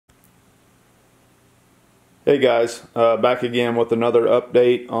Hey guys, back again with another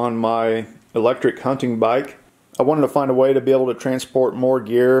update on my electric hunting bike. I wanted to find a way to be able to transport more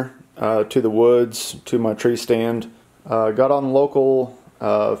gear to the woods, to my tree stand. Got on the local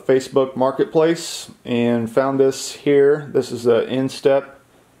Facebook marketplace and found this here. This is an Instep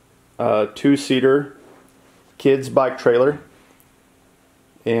 2-seater kids bike trailer,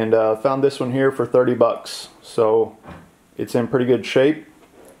 and found this one here for 30 bucks. So it's in pretty good shape.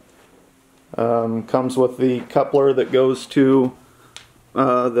 Comes with the coupler that goes to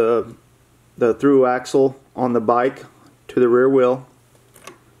the through axle on the bike to the rear wheel.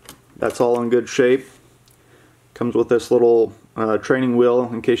 That's all in good shape. Comes with this little training wheel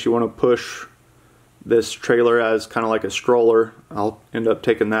in case you want to push this trailer as kind of like a stroller. I'll end up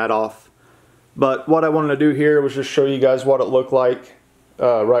taking that off. But what I wanted to do here was just show you guys what it looked like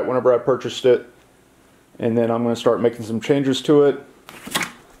right whenever I purchased it, and then I'm going to start making some changes to it.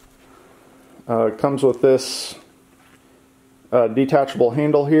 It comes with this detachable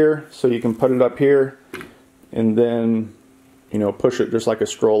handle here, so you can put it up here and then, you know, push it just like a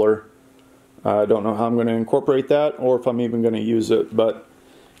stroller. I don't know how I'm going to incorporate that or if I'm even going to use it, but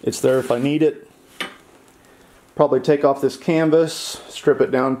it's there if I need it. Probably take off this canvas, strip it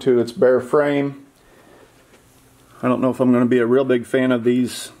down to its bare frame. I don't know if I'm going to be a real big fan of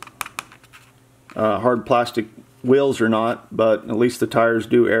these hard plastic wheels or not, but at least the tires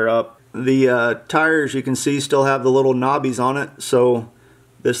do air up. The tires, you can see, still have the little knobbies on it, so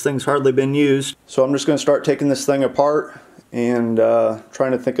this thing's hardly been used. So I'm just going to start taking this thing apart and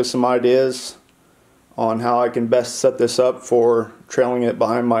trying to think of some ideas on how I can best set this up for trailing it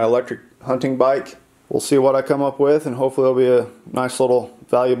behind my electric hunting bike. We'll see what I come up with, and hopefully it'll be a nice little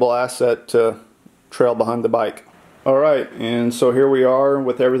valuable asset to trail behind the bike. Alright, and so here we are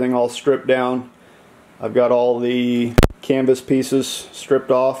with everything all stripped down. I've got all the canvas pieces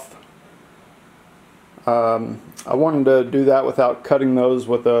stripped off. I wanted to do that without cutting those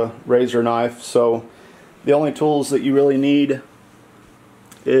with a razor knife, so the only tools that you really need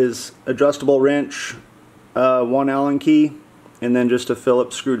is adjustable wrench, one Allen key, and then just a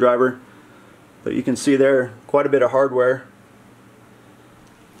Phillips screwdriver. But you can see there quite a bit of hardware,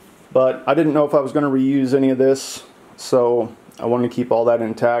 but I didn't know if I was going to reuse any of this, so I wanted to keep all that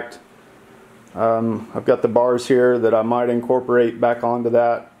intact. I've got the bars here that I might incorporate back onto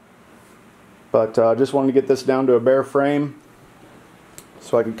that. But I just wanted to get this down to a bare frame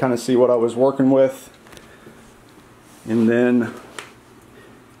so I could kind of see what I was working with, and then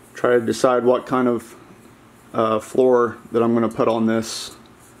try to decide what kind of floor that I'm going to put on this.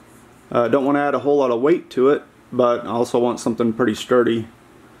 I don't want to add a whole lot of weight to it, but I also want something pretty sturdy.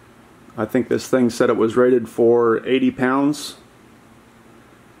 I think this thing said it was rated for 80 pounds.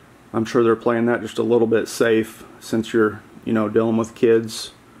 I'm sure they're playing that just a little bit safe since you're, you know, dealing with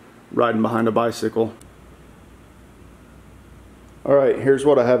kids riding behind a bicycle. Alright, here's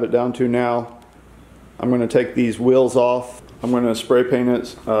what I have it down to now. I'm going to take these wheels off. I'm going to spray paint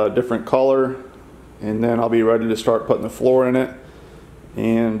it a different color, and then I'll be ready to start putting the floor in it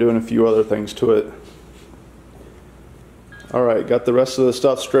and doing a few other things to it. Alright, got the rest of the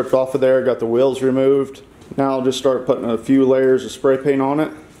stuff stripped off of there, got the wheels removed. Now I'll just start putting a few layers of spray paint on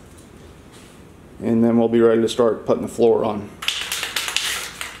it, and then we'll be ready to start putting the floor on.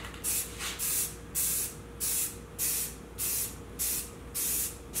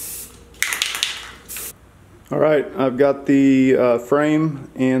 Alright, I've got the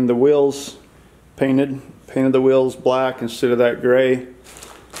frame and the wheels painted. Painted the wheels black instead of that gray.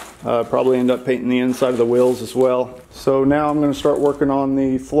 Probably end up painting the inside of the wheels as well. So now I'm going to start working on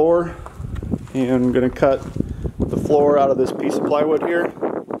the floor, and I'm going to cut the floor out of this piece of plywood here.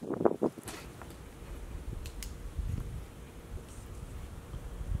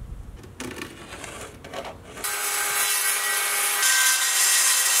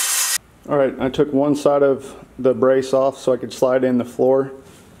 Alright, I took one side of the brace off so I could slide in the floor.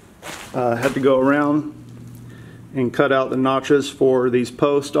 Had to go around and cut out the notches for these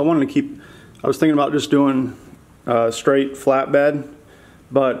posts. I was thinking about just doing straight flatbed,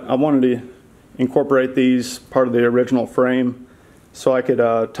 but I wanted to incorporate these part of the original frame so I could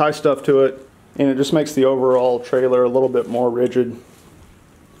tie stuff to it, and it just makes the overall trailer a little bit more rigid.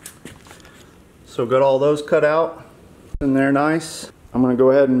 So got all those cut out, and they're nice. I'm going to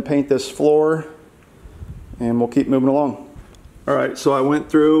go ahead and paint this floor, and we'll keep moving along. Alright, so I went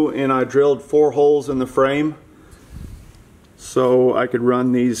through and I drilled 4 holes in the frame so I could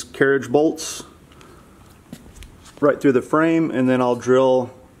run these carriage bolts right through the frame, and then I'll drill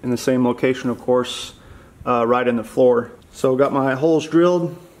in the same location, of course, right in the floor. So got my holes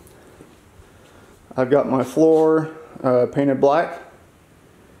drilled. I've got my floor painted black,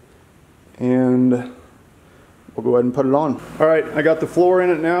 and I'll go ahead and put it on. All right, I got the floor in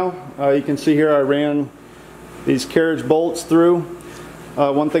it now. You can see here I ran these carriage bolts through.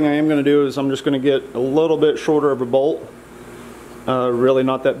 One thing I am going to do is I'm just going to get a little bit shorter of a bolt. Really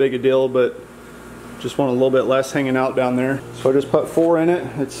not that big a deal, but just want a little bit less hanging out down there. So I just put 4 in it.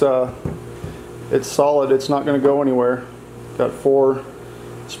 It's solid. It's not going to go anywhere. Got 4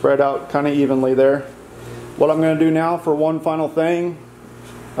 spread out kind of evenly there. What I'm going to do now for one final thing,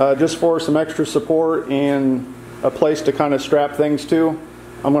 just for some extra support and a place to kind of strap things to,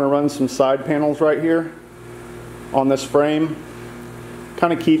 I'm going to run some side panels right here on this frame.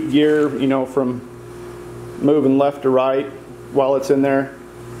 Kind of keep gear, you know, from moving left to right while it's in there,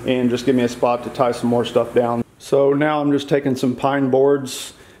 and just give me a spot to tie some more stuff down. So now I'm just taking some pine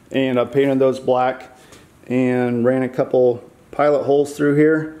boards and I painted those black and ran a couple pilot holes through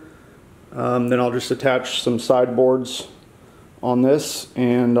here. Then I'll just attach some sideboards on this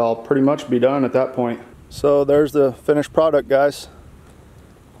and I'll pretty much be done at that point. So there's the finished product, guys.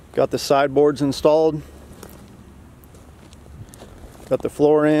 Got the sideboards installed, got the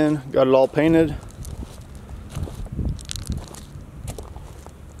floor in, got it all painted.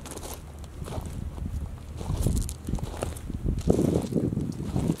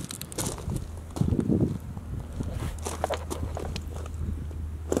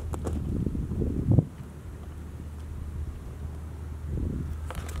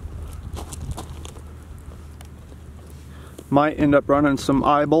 Might end up running some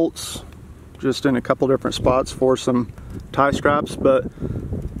eye bolts just in a couple different spots for some tie straps, but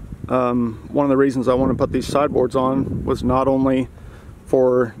one of the reasons I want to put these sideboards on was not only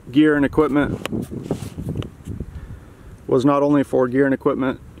for gear and equipment,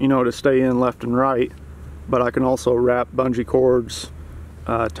 you know, to stay in left and right, but I can also wrap bungee cords,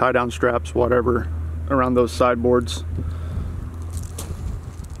 tie down straps, whatever, around those sideboards.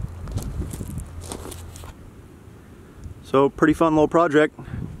 So pretty fun little project.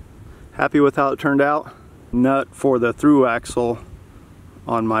 Happy with how it turned out. Nut for the through axle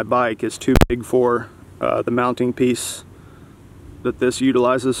on my bike is too big for the mounting piece that this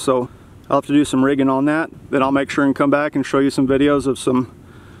utilizes, so I'll have to do some rigging on that. Then I'll make sure and come back and show you some videos of some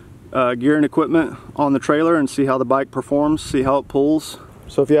gear and equipment on the trailer and see how the bike performs, see how it pulls.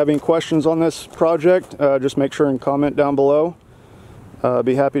 So if you have any questions on this project, just make sure and comment down below.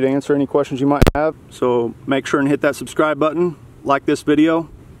 Be happy to answer any questions you might have. So make sure and hit that subscribe button, like this video.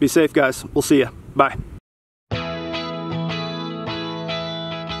 Be safe, guys. We'll see ya. Bye.